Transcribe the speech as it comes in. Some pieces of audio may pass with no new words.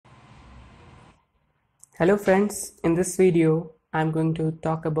Hello friends, in this video I'm going to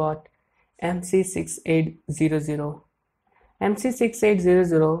talk about MC6800.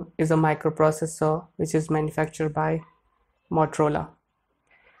 MC6800 is a microprocessor which is manufactured by Motorola.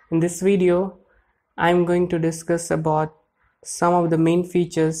 In this video I'm going to discuss about some of the main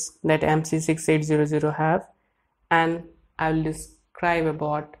features that MC6800 have, and I will describe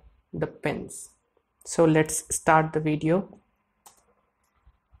about the pins. So let's start the video.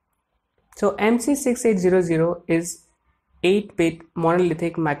 So MC6800 is 8-bit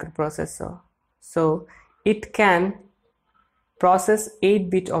monolithic microprocessor. So it can process 8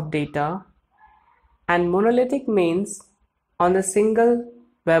 bit of data, and monolithic means on a single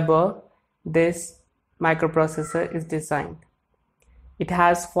Weber this microprocessor is designed. It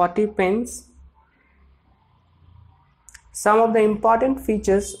has 40 pins. Some of the important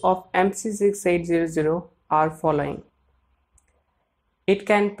features of MC6800 are following. It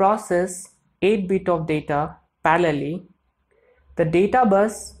can process 8 bit of data parallelly. The data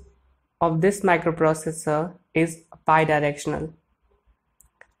bus of this microprocessor is bidirectional.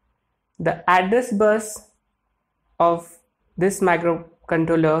 The address bus of this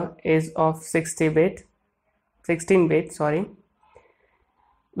microcontroller is of 16 bit,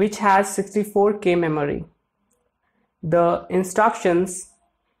 which has 64K memory. The instructions,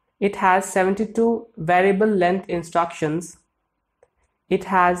 it has 72 variable length instructions. It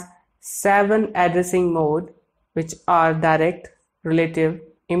has 7 addressing mode, which are direct, relative,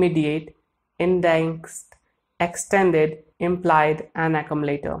 immediate, indexed, extended, implied, and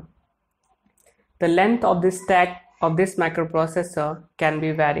accumulator. The length of the stack of this microprocessor can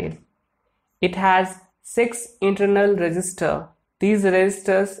be varied. It has 6 internal registers. These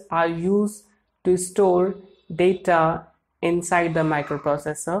registers are used to store data inside the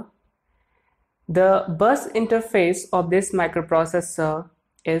microprocessor. The bus interface of this microprocessor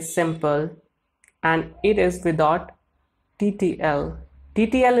is simple, and it is without TTL.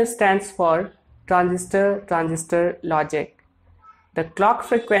 TTL stands for transistor logic. The clock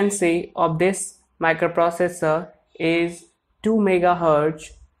frequency of this microprocessor is 2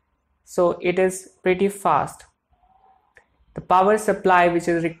 MHz, so it is pretty fast. The power supply which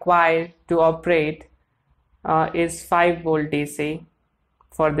is required to operate is 5 volt DC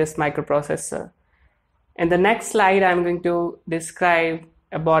for this microprocessor. In the next slide I'm going to describe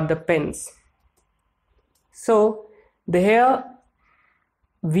about the pins. So here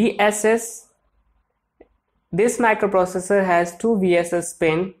VSS, this microprocessor has 2 VSS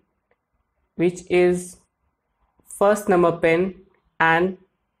pin, which is first number pin and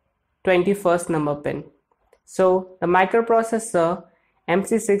 21st number pin. So the microprocessor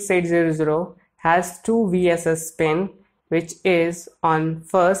MC6800 has 2 VSS pin, which is on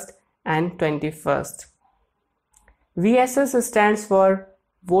first and 21st. VSS stands for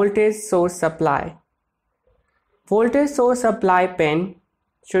voltage source supply. Voltage source supply pin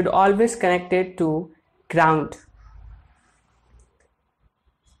should always connected to ground.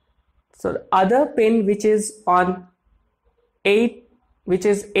 So the other pin which is on 8, which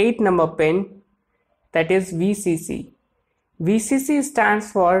is 8 number pin, that is VCC. VCC stands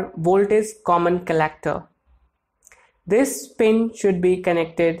for voltage common collector. This pin should be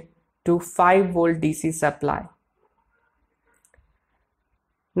connected to 5 volt DC supply.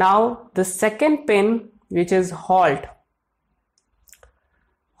 Now the second pin, which is halt.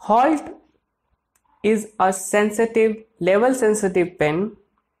 Halt is a level sensitive pin.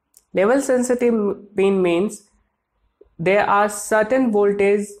 Level sensitive pin means there are certain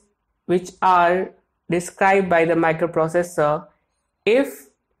voltages which are described by the microprocessor. If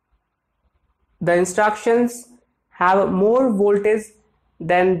the instructions have more voltage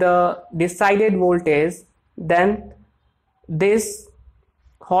than the decided voltage, then this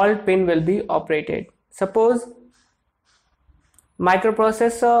halt pin will be operated. Suppose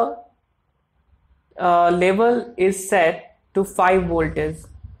microprocessor level is set to 5 voltage.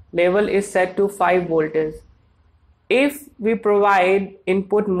 Level is set to 5 voltage. If we provide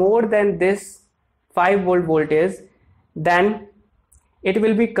input more than this 5 volt voltage, then it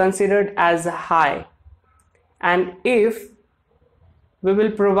will be considered as high, and if we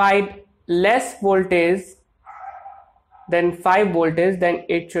will provide less voltage than 5 voltage, then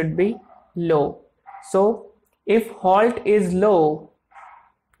it should be low. So if halt is low,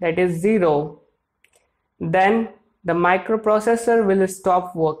 that is 0, then the microprocessor will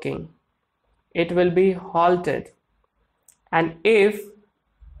stop working. It will be halted. And if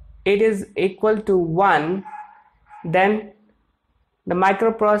it is equal to 1, then the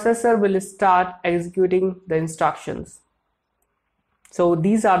microprocessor will start executing the instructions. So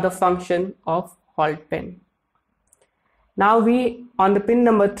these are the function of halt pin. Now on the pin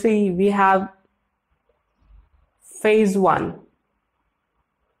number 3 we have phase 1.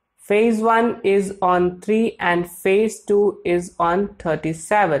 Phase 1 is on 3 and phase 2 is on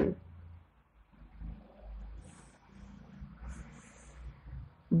 37.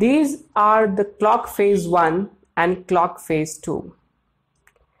 These are the clock phase 1 and clock phase 2.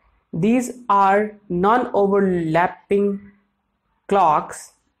 These are non-overlapping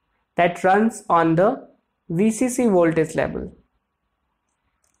clocks that runs on the VCC voltage level.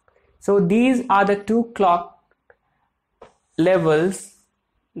 So these are the two clock levels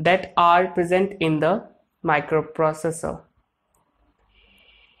that are present in the microprocessor.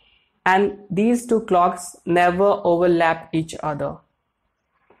 And these two clocks never overlap each other.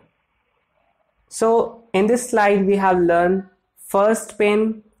 So in this slide we have learned first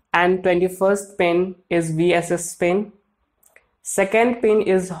pin and 21st pin is VSS pin. Second pin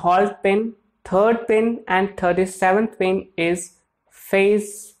is halt pin. Third pin and 37th pin is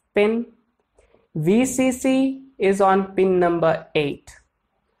phase pin. VCC is on pin number 8.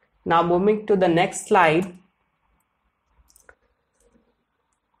 Now moving to the next slide.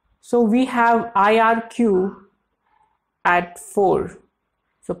 So we have IRQ at 4.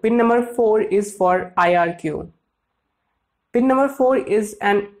 So pin number 4 is for IRQ. Pin number 4 is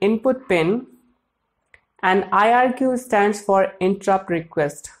an input pin and IRQ stands for interrupt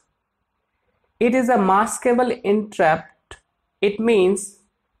request. It is a maskable interrupt. It means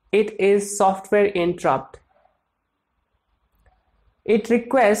it is software interrupt. It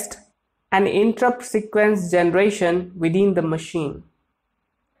requests an interrupt sequence generation within the machine.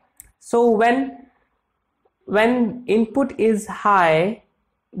 So when input is high,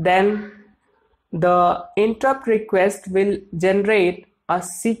 then the interrupt request will generate a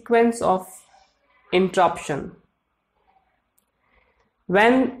sequence of interruption.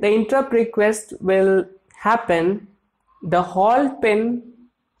 When the interrupt request will happen, the halt pin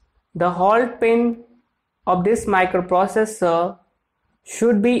of this microprocessor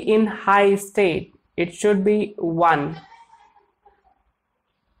should be in high state. It should be 1.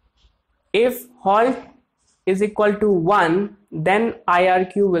 If halt is equal to 1, then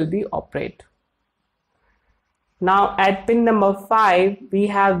IRQ will be operate. Now at pin number 5 we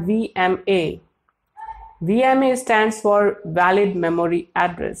have VMA. VMA stands for valid memory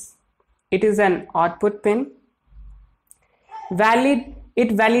address. It is an output pin. It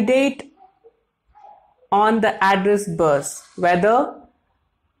validates on the address bus whether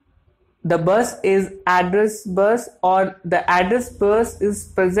the bus is address bus or the address bus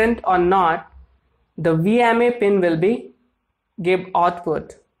is present or not. The VMA pin will be give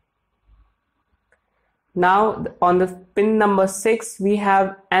output. Now on the pin number 6 we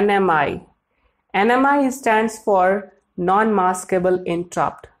have NMI. NMI stands for non-maskable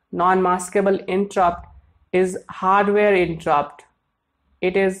interrupt. Non-maskable interrupt is hardware interrupt.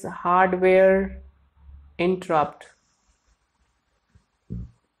 It is hardware interrupt.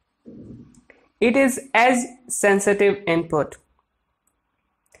 It is edge sensitive input.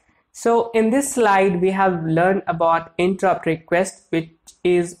 So in this slide we have learned about interrupt request, which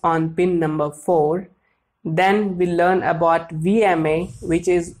is on pin number 4. Then we learn about VMA, which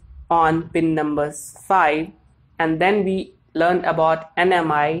is on pin number 5, and then we learn about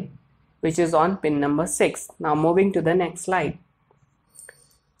NMI, which is on pin number 6. Now moving to the next slide.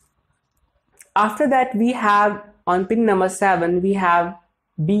 After that we have on pin number 7 we have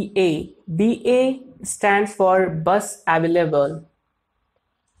BA. BA stands for bus available.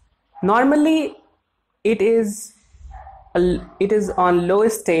 Normally it is on low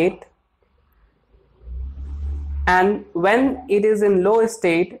state, and when it is in low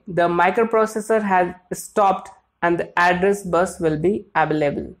state the microprocessor has stopped and the address bus will be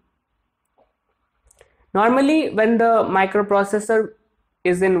available. Normally when the microprocessor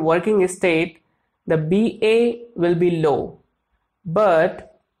is in working state the BA will be low,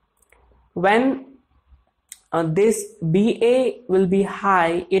 but when this BA will be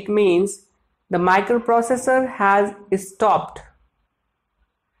high, it means the microprocessor has stopped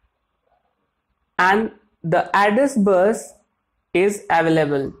and the address bus is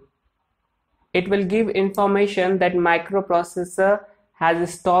available. It will give information that microprocessor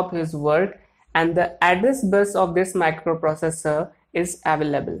has stopped his work and the address bus of this microprocessor is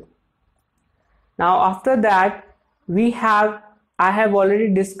available. Now after that I have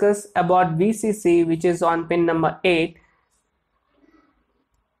already discussed about VCC, which is on pin number 8.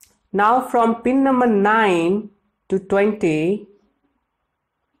 Now from pin number 9 to 20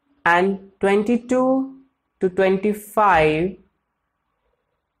 and 22 to 25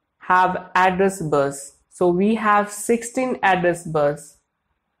 have address bus. So we have 16 address bus,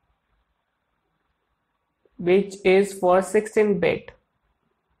 which is for 16 bit.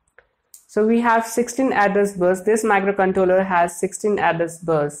 So we have 16 address bus. This microcontroller has 16 address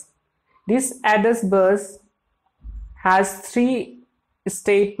bus. This address bus has 3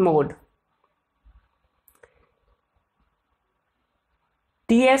 state mode.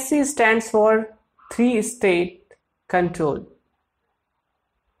 TSC stands for 3 state control.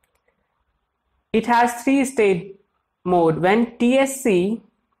 It has 3 state mode. When TSC,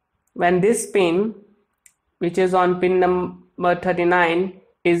 when this pin, which is on pin number 39,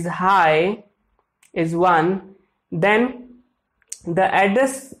 is high, is 1, then the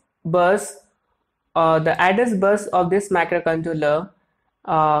address bus of this microcontroller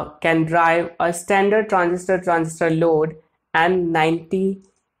can drive a standard transistor load and 90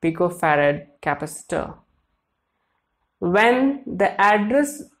 picofarad capacitor. When the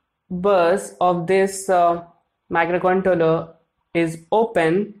address bus of this microcontroller is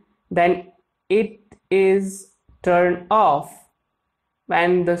open, then it is turned off.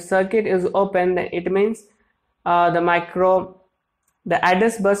 When the circuit is open, then it means the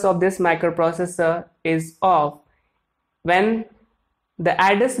address bus of this microprocessor is off. When the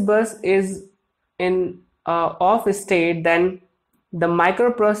address bus is in off state, then the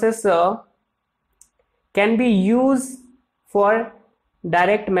microprocessor can be used for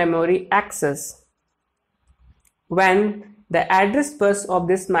direct memory access. When the address bus of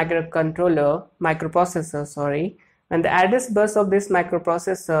this microprocessor, when the address bus of this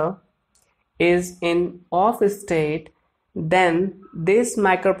microprocessor is in off state, then this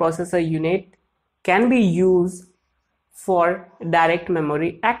microprocessor unit can be used for direct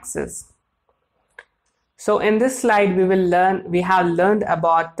memory access. So in this slide we have learned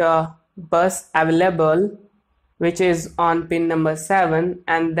about the bus available, which is on pin number 7,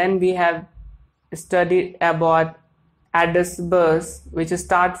 and then we have studied about address bus, which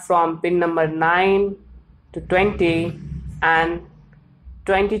start from pin number 9 to 20 and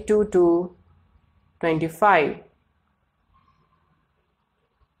 22 to 25.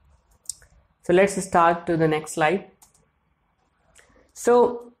 So let's start to the next slide.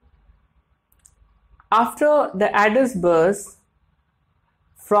 So after the address bus,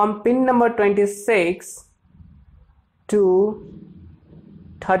 from pin number 26 to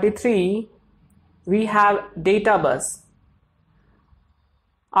 33, we have data bus.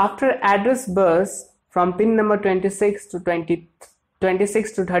 After address bus, from pin number 26 to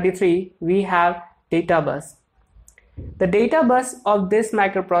 33, we have data bus. The data bus of this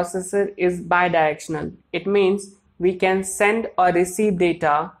microprocessor is bidirectional. It means we can send or receive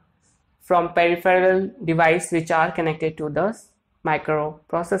data from peripheral devices which are connected to the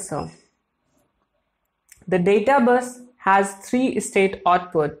microprocessor. The data bus has 3 state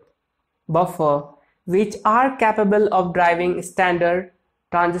output buffer which are capable of driving standard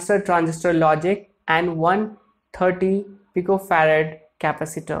transistor logic and 130 picofarad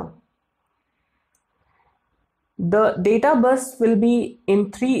capacitor. The data bus will be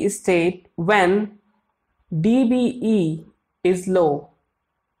in 3 states when dBE is low.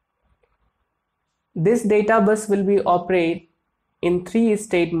 This data bus will be operate in 3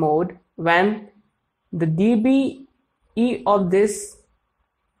 state mode when the dBE of this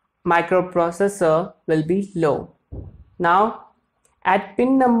microprocessor will be low. Now at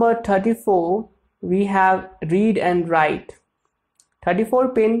pin number 34 we have read and write. 34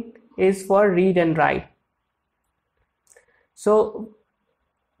 pin is for read and write. So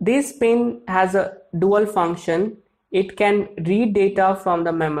this pin has a dual function. It can read data from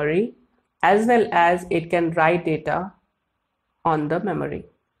the memory as well as it can write data on the memory.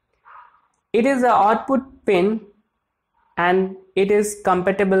 It is an output pin and it is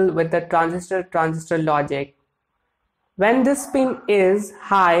compatible with the transistor logic. When this pin is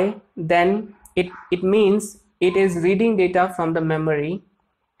high, then it means it is reading data from the memory,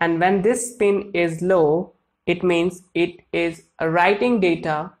 and when this pin is low, it means it is writing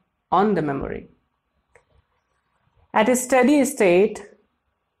data on the memory. At a steady state,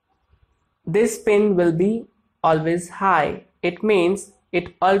 this pin will be always high. It means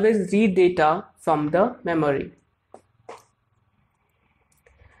it always read data from the memory.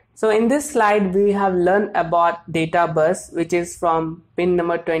 So in this slide we have learned about data bus, which is from pin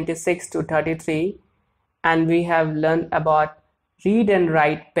number 26 to 33, and we have learned about read and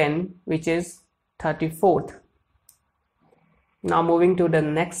write pin, which is 34th. Now moving to the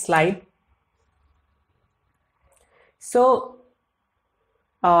next slide. So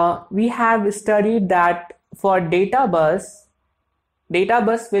we have studied that for data bus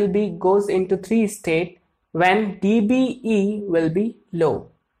will goes into 3 states when dBE will be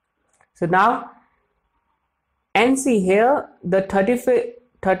low. So now NC here, the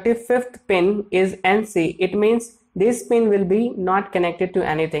 35th pin is NC. It means this pin will be not connected to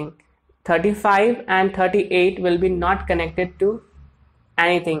anything. 35 and 38 will be not connected to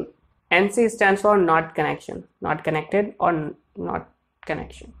anything. NC stands for not connection, not connected or not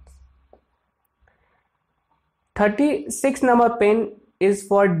connection. 36 number pin is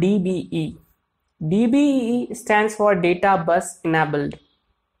for DBE. DBE stands for data bus enabled.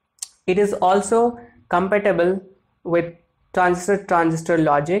 It is also compatible with transistor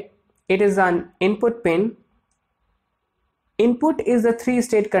logic. It is an input pin. Input is the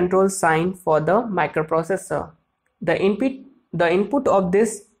three-state control sign for the microprocessor. The input of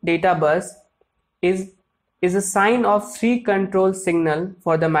this data bus is a sign of three control signal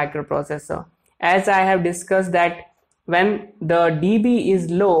for the microprocessor. As I have discussed that when the dB is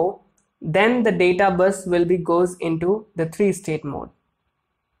low, then the data bus will be goes into the three-state mode.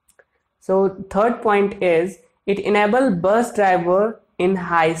 So third point is it enable bus driver in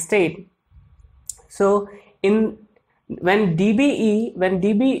high state. So when dBE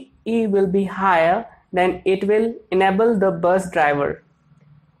will be higher, then it will enable the bus driver.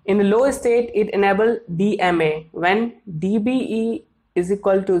 In the low state, it enable DMA. When dBE is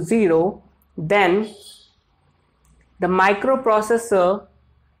equal to 0, then the microprocessor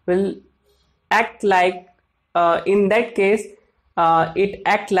will act like, in that case, it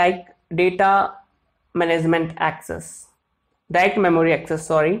act like data management access, direct memory access,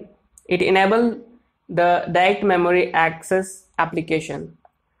 sorry. It enable the direct memory access application.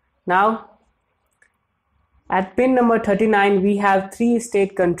 Now, at pin number 39, we have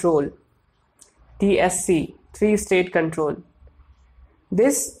three-state control, TSC, three-state control.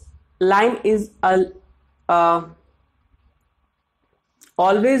 This line is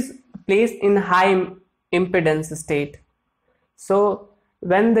always placed in high impedance state. So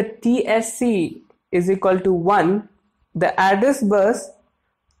when the TSC is equal to 1, the address bus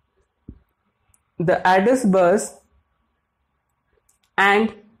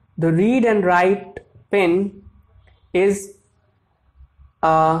and the read and write pin is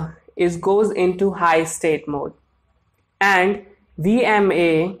goes into high state mode, and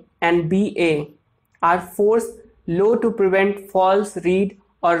VMA and BA are forced low to prevent false read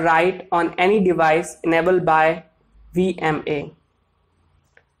or write on any device enabled by VMA.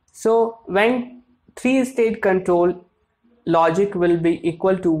 So when three-state control logic will be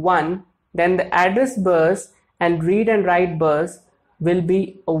equal to 1, then the address bus and read and write bus will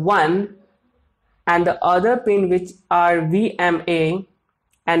be 1, and the other pin which are VMA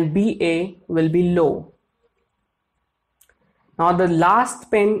and BA will be low. Now the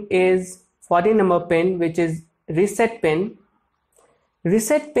last pin is 40 number pin, which is reset pin.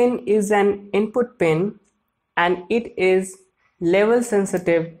 Reset pin is an input pin and it is level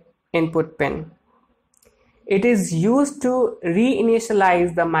sensitive input pin. It is used to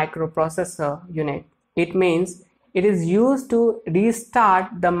reinitialize the microprocessor unit. It means it is used to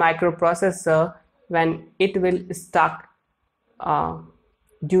restart the microprocessor when it will stuck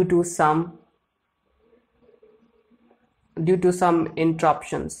due to some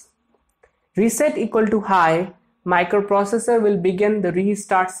interruptions. Reset equal to high, microprocessor will begin the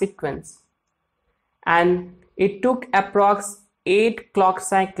restart sequence, and it took approx 8 clock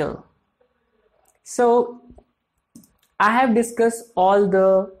cycle. So I have discussed all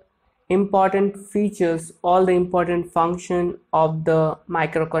the important features, all the important function of the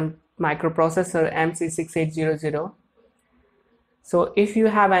microprocessor MC6800. So if you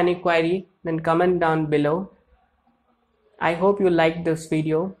have any query, then comment down below. I hope you liked this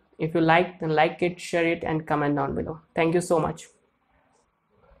video. If you liked, then like it, share it, and comment down below. Thank you so much.